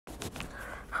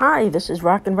Hi, this is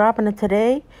Rockin' Robin, and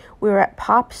today we're at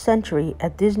Pop Century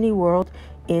at Disney World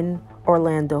in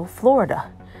Orlando,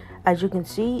 Florida. As you can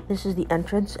see, this is the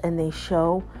entrance, and they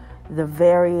show the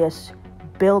various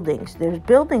buildings. There's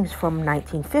buildings from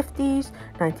 1950s,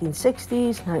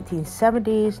 1960s,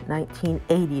 1970s,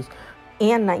 1980s,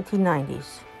 and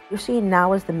 1990s. You're seeing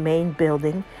now is the main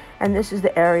building, and this is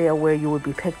the area where you would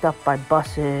be picked up by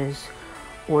buses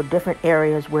or different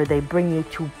areas where they bring you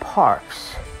to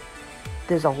parks.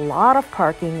 There's a lot of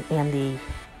parking, and the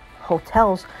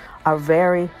hotels are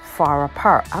very far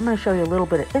apart. I'm going to show you a little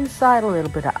bit of inside, a little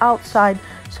bit of outside,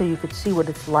 so you could see what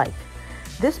it's like.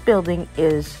 This building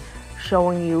is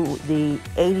showing you the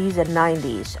 80s and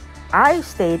 90s. I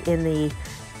stayed in the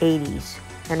 80s,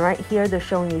 and right here they're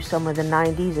showing you some of the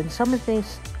 90s, and some of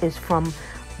this is from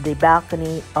the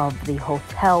balcony of the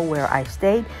hotel where I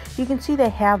stayed. You can see they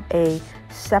have a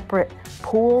separate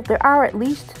pool. There are at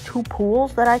least two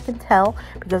pools that I can tell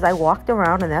because I walked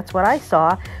around and that's what I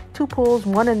saw. Two pools,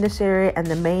 one in this area and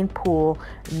the main pool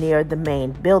near the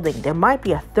main building. There might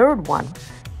be a third one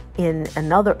in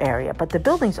another area, but the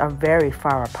buildings are very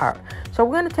far apart. So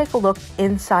we're going to take a look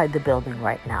inside the building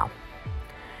right now.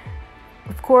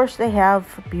 Of course, they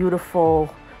have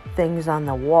beautiful things on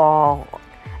the wall.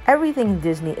 Everything in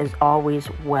Disney is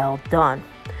always well done.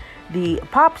 The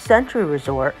Pop Century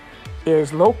Resort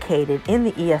is located in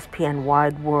the ESPN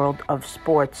Wide World of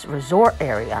Sports resort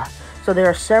area. So there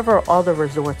are several other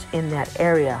resorts in that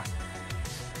area.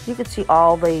 You can see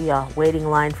all the waiting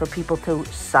line for people to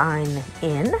sign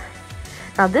in.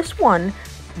 Now this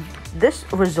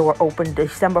resort opened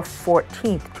December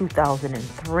 14th,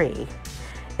 2003.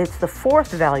 It's the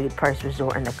fourth valued price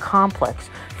resort in the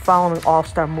complex, following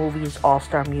All-Star Movies,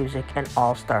 All-Star Music, and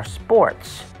All-Star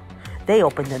Sports. They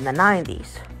opened in the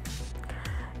 90s.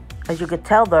 As you could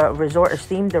tell, the resort is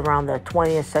themed around the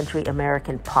 20th century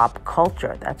American pop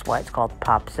culture. That's why it's called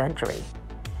Pop Century.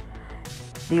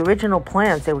 The original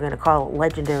plans, they were going to call it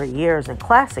Legendary Years and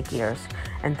Classic Years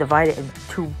and divide it in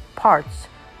two parts,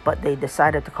 but they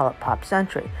decided to call it Pop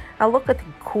Century. Now look at the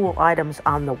cool items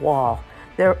on the wall.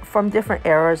 They're from different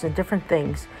eras and different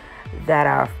things that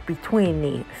are between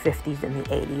the 50s and the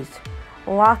 80s.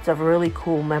 Lots of really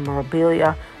cool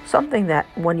memorabilia, something that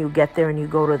when you get there and you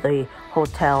go to the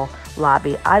hotel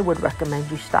lobby, I would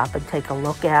recommend you stop and take a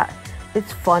look at.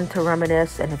 It's fun to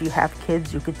reminisce, and if you have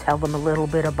kids, you could tell them a little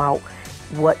bit about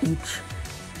what each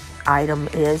item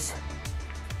is,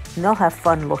 and they'll have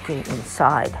fun looking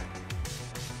inside.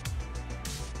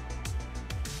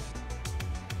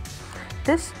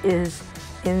 This is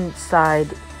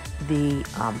inside the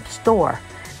store.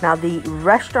 Now the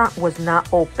restaurant was not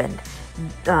opened.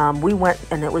 We went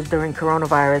and it was during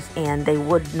coronavirus, and they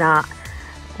would not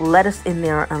let us in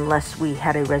there unless we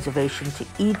had a reservation to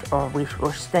eat, or we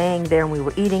were staying there and we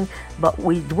were eating. But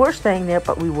we were staying there,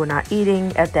 but we were not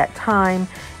eating at that time,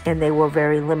 and they were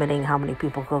very limiting how many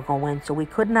people could go in, so we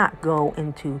could not go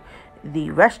into the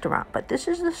restaurant. But this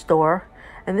is the store,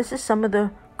 and this is some of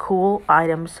the cool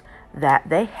items that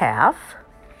they have.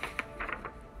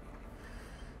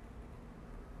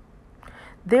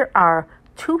 There are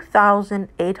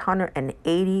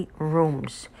 2,880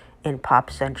 rooms in Pop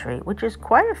Century, which is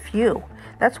quite a few.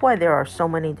 That's why there are so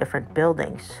many different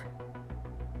buildings.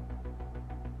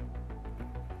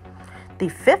 The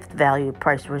fifth value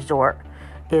price resort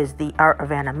is the Art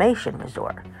of Animation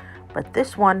Resort, but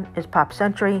this one is Pop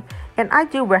Century, and I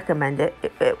do recommend it.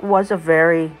 It was a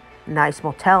very nice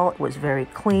motel. It was very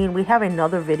clean. We have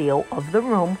another video of the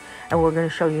room, and we're going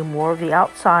to show you more of the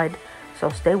outside, so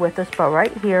stay with us. But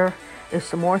right here is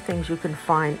some more things you can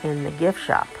find in the gift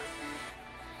shop.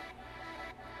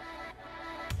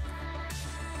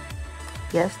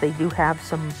 Yes, they do have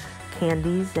some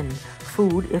candies and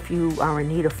food if you are in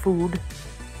need of food,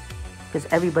 because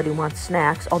everybody wants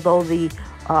snacks. Although the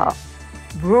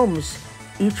rooms,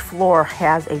 each floor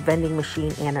has a vending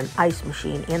machine and an ice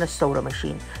machine and a soda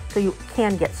machine. So you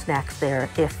can get snacks there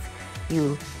if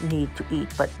you need to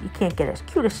eat, but you can't get as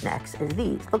cute as snacks as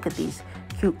these. Look at these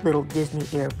cute little Disney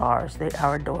ear bars. They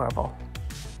are adorable.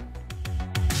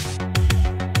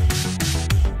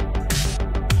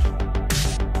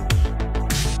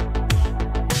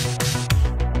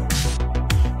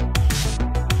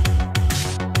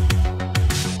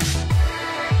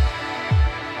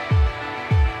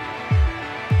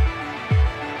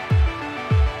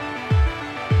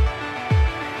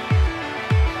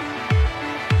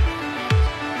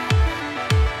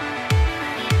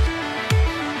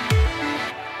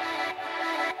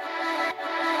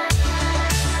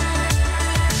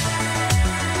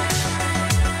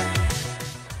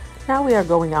 Now we are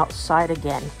going outside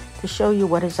again to show you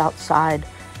what is outside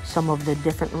some of the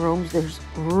different rooms. There's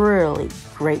really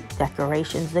great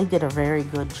decorations. They did a very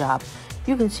good job.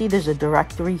 You can see there's a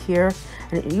directory here,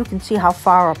 and you can see how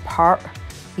far apart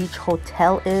each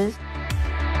hotel is.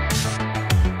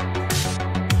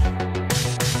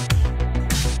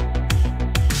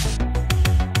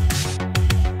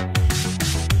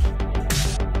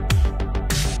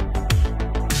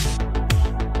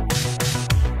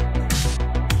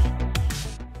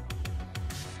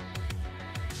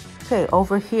 Okay,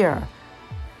 over here,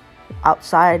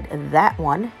 outside that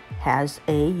one has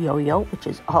a yo-yo, which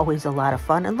is always a lot of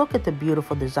fun. And look at the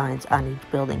beautiful designs on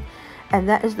each building. And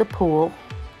that is the pool.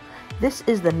 This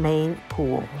is the main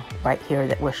pool right here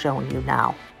that we're showing you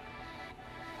now.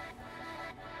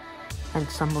 And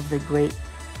some of the great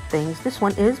things. This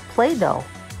one is Play-Doh.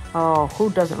 Oh,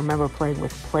 who doesn't remember playing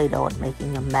with Play-Doh and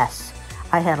making a mess?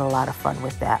 I had a lot of fun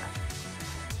with that.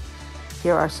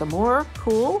 Here are some more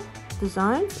cool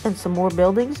designs and some more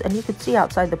buildings, and you can see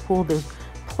outside the pool there's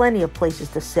plenty of places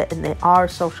to sit, and they are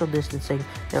social distancing.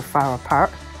 They're far apart.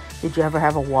 Did you ever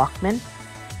have a Walkman?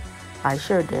 I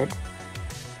sure did.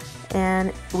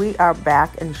 And we are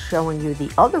back and showing you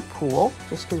the other pool.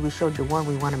 Just because we showed you one,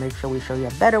 we want to make sure we show you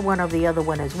a better one of the other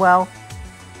one as well.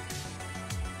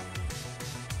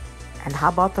 And how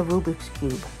about the Rubik's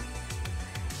Cube?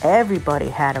 Everybody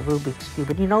had a Rubik's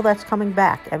Cube, and you know that's coming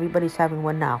back. Everybody's having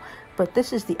one now. But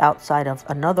this is the outside of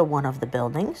another one of the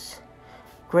buildings.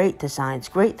 Great designs,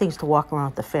 great things to walk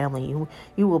around with the family.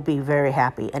 You will be very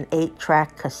happy. An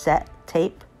 8-track cassette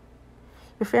tape.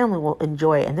 Your family will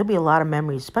enjoy it, and there'll be a lot of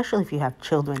memories, especially if you have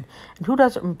children. And who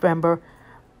doesn't remember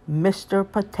Mr.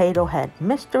 Potato Head?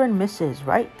 Mr. and Mrs.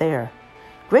 right there.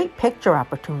 Great picture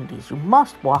opportunities. You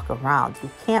must walk around.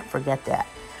 You can't forget that.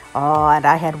 Oh, and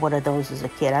I had one of those as a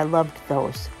kid. I loved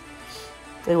those.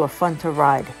 They were fun to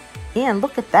ride. And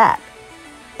look at that.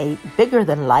 A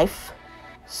bigger-than-life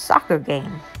soccer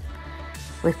game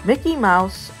with Mickey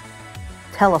Mouse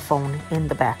telephone in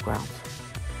the background.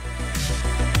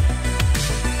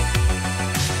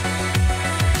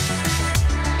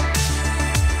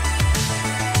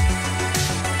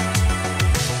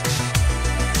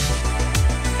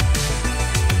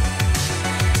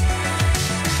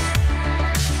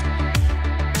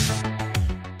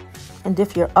 And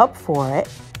if you're up for it,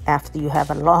 after you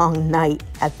have a long night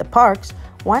at the parks,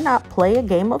 why not play a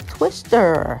game of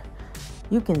Twister?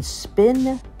 You can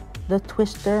spin the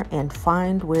Twister and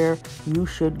find where you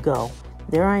should go.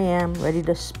 There I am, ready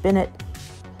to spin it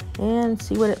and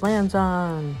see what it lands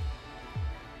on.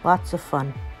 Lots of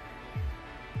fun.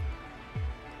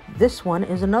 This one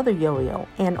is another yo-yo.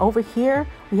 And over here,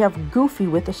 we have Goofy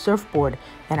with a surfboard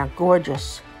and a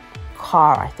gorgeous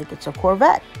car. I think it's a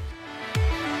Corvette.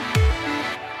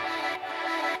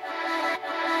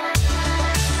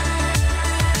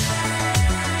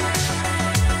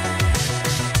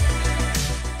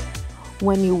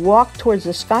 When you walk towards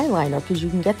the Skyliner, because you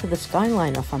can get to the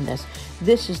Skyliner from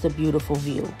this is the beautiful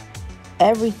view.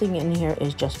 Everything in here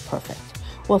is just perfect.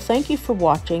 Well, thank you for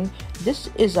watching. This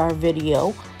is our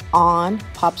video on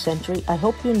Pop Century. I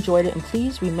hope you enjoyed it, and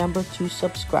please remember to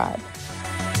subscribe.